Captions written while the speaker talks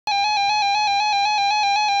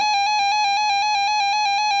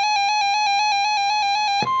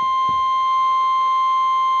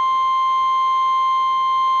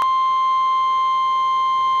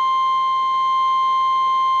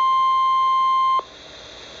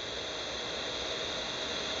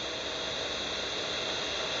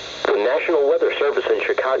National Weather Service in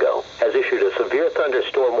Chicago has issued a severe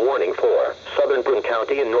thunderstorm warning for southern Boone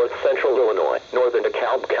County in north-central Illinois, northern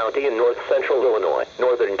DeKalb County in north-central Illinois,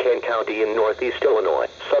 northern Kane County in northeast Illinois,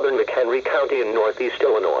 southern McHenry County in northeast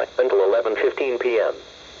Illinois until 11:15 p.m.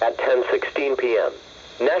 At 10:16 p.m.,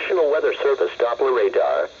 National Weather Service Doppler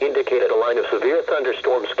radar indicated a line of severe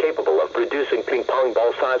thunderstorms capable of producing ping-pong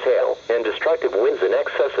ball-size hail and destructive winds in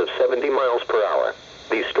excess of 70 miles per hour.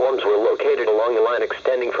 These storms were located along a line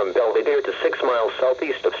extending from Belvidere to 6 miles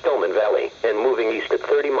southeast of Stillman Valley and moving east at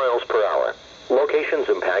 30 miles per hour. Locations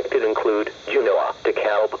impacted include Genoa,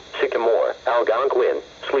 DeKalb, Sycamore, Algonquin,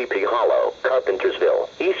 Sleepy Hollow, Carpentersville,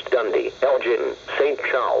 East Dundee, Elgin, St.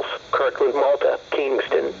 Charles, Kirkland, Malta,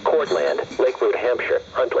 Kingston, Cortland, Lakewood, Hampshire,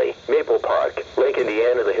 Huntley, Maple Park, Lake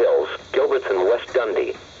Indiana, the Hills, Gilberts, and West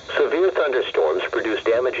Dundee. Severe thunderstorms produce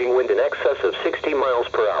damaging wind in excess of 60 miles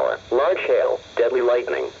per hour, large hail, deadly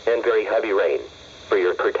lightning, and very heavy rain. For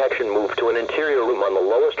your protection, move to an interior room on the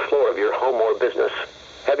lowest floor of your home or business.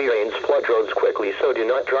 Heavy rains flood roads quickly, so do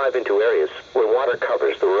not drive into areas where water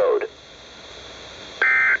covers the road.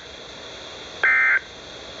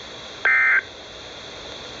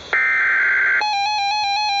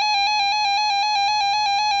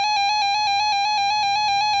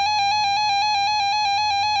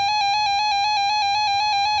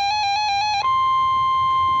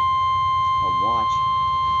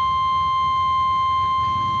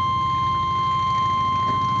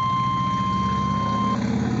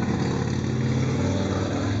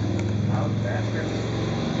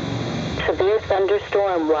 Severe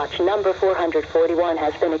thunderstorm watch number 441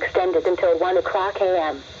 has been extended until 1 o'clock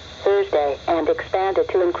a.m. Thursday and expanded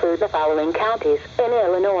to include the following counties in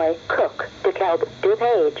Illinois: Cook, DeKalb,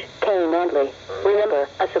 DuPage, Kane, and Lee. Remember,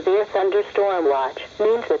 a severe thunderstorm watch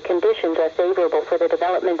means that conditions are favorable for the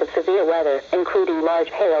development of severe weather, including large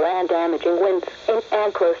hail and damaging winds in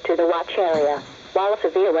and close to the watch area. While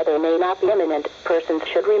severe weather may not be imminent, persons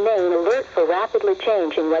should remain alert for rapidly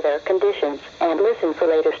changing weather conditions and listen for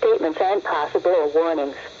later statements and possible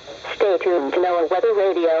warnings. Stay tuned to NOAA weather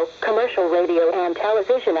radio, commercial radio, and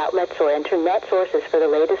television outlets or internet sources for the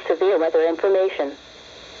latest severe weather information.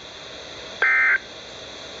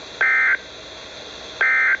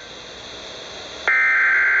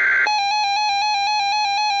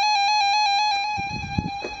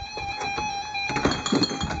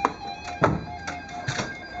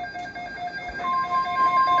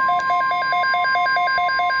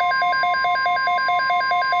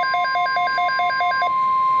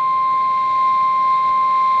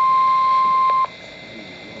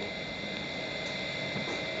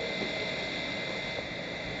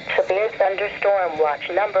 Severe thunderstorm watch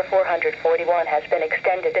number 441 has been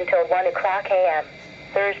extended until 1 o'clock a.m.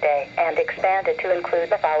 Thursday and expanded to include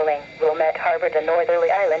the following: Wilmette Harbor to Northerly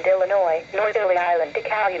Island, Illinois, Northerly Island to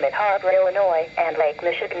Calumet Harbor, Illinois, and Lake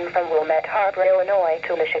Michigan from Wilmette Harbor, Illinois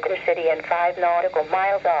to Michigan City and 5 nautical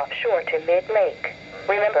miles offshore to mid-lake.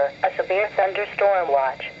 Remember, a severe thunderstorm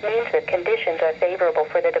watch means that conditions are favorable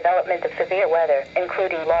for the development of severe weather,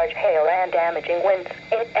 including large hail and damaging winds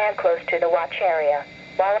in and close to the watch area.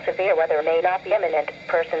 While severe weather may not be imminent,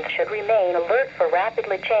 persons should remain alert for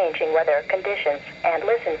rapidly changing weather conditions and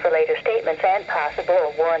listen for later statements and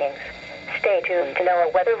possible warnings. Stay tuned to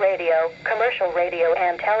NOAA weather radio, commercial radio,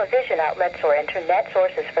 and television outlets or internet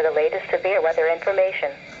sources for the latest severe weather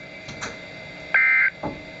information.